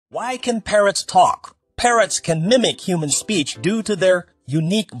Why can parrots talk? Parrots can mimic human speech due to their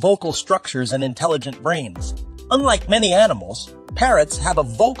unique vocal structures and intelligent brains. Unlike many animals, parrots have a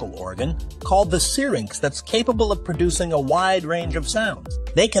vocal organ called the syrinx that's capable of producing a wide range of sounds.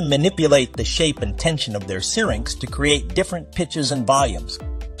 They can manipulate the shape and tension of their syrinx to create different pitches and volumes,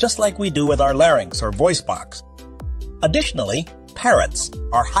 just like we do with our larynx or voice box. Additionally, parrots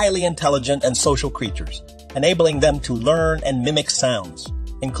are highly intelligent and social creatures, enabling them to learn and mimic sounds,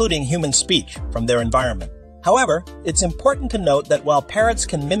 including human speech, from their environment. However, it's important to note that while parrots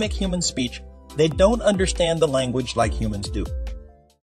can mimic human speech, they don't understand the language like humans do.